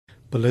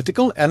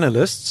Political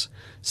analysts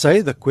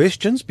say the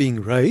questions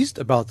being raised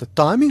about the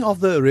timing of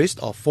the arrest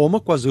of former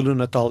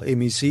KwaZulu-Natal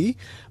MEC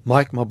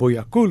Mike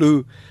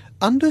Mabuyakhulu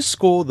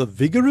underscore the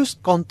vigorous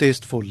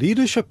contest for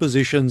leadership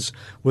positions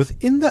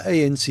within the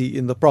ANC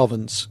in the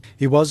province.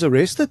 He was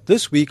arrested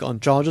this week on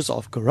charges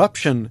of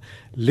corruption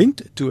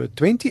linked to a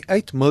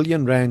 28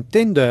 million rand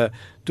tender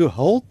to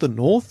hold the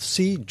North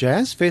Sea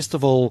Jazz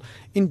Festival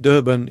in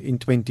Durban in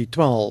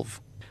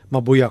 2012.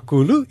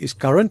 Mabuyakhulu is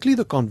currently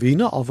the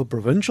convener of a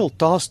provincial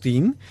task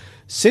team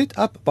set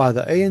up by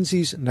the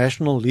ANC's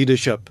national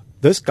leadership.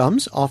 This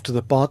comes after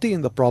the party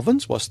in the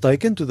province was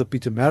taken to the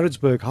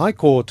Pietermaritzburg High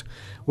Court,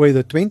 where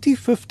the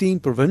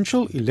 2015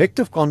 Provincial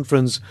Elective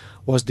Conference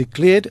was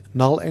declared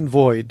null and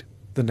void.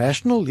 The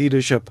national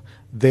leadership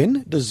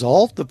then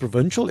dissolved the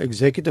Provincial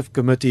Executive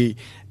Committee,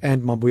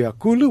 and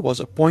Mabuyakhulu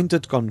was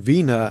appointed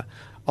convener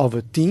of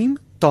a team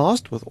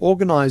tasked with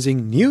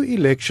organising new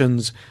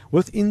elections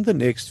within the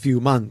next few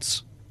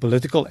months.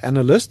 Political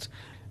analyst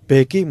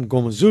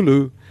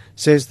Mhlongo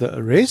says the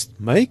arrest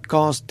may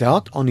cast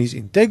doubt on his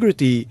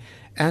integrity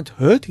and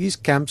hurt his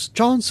camp's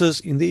chances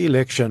in the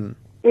election.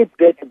 If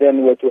that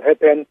then were to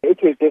happen, it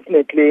will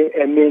definitely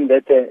mean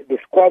that the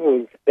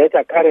squabbles that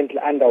are currently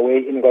underway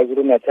in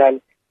KwaZulu-Natal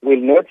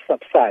will not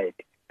subside,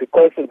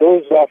 because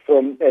those who are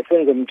from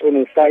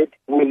Mhlongo's side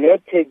will not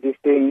take this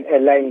thing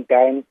lying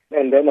down,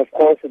 and then of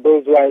course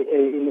those who are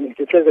in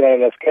the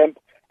KZN camp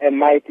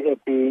might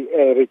be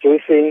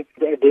rejoicing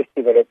this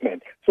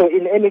development. So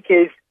in any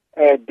case,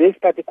 this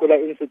particular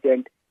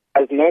incident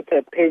has not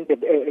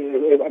painted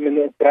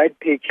a bright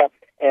picture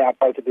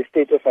about the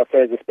state of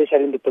affairs,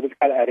 especially in the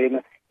political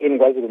arena in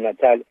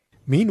KwaZulu-Natal.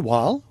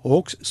 Meanwhile,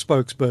 Hawks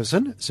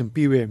spokesperson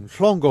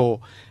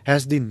Mhlongo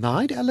has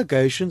denied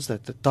allegations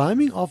that the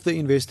timing of the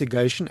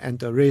investigation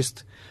and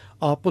arrest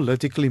are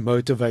politically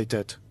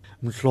motivated.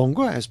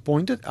 Mhlongo has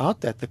pointed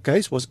out that the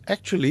case was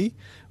actually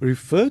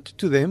referred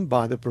to them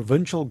by the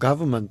provincial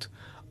government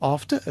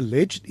after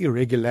alleged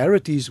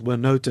irregularities were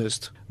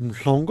noticed.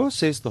 Mhlongo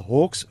says the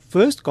Hawks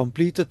first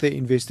completed their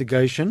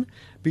investigation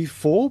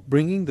before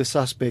bringing the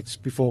suspects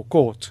before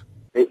court.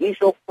 The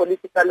issue of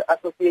political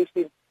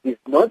association is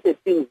not a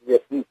thing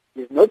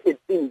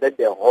that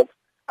the Hawks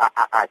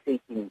are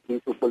taking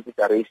into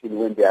consideration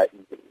when they are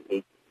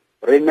investigating.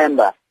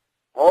 Remember,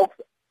 Hawks'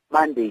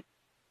 mandate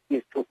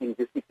is to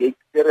investigate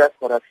serious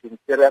corruption,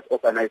 serious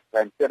organized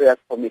crime, serious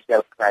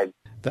commercial crime.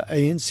 The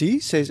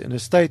ANC says in a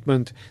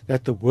statement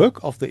that the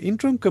work of the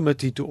interim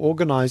committee to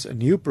organize a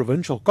new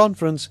provincial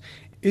conference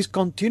is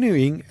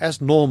continuing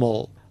as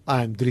normal.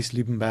 I am Dries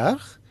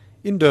Liebenberg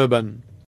in Durban.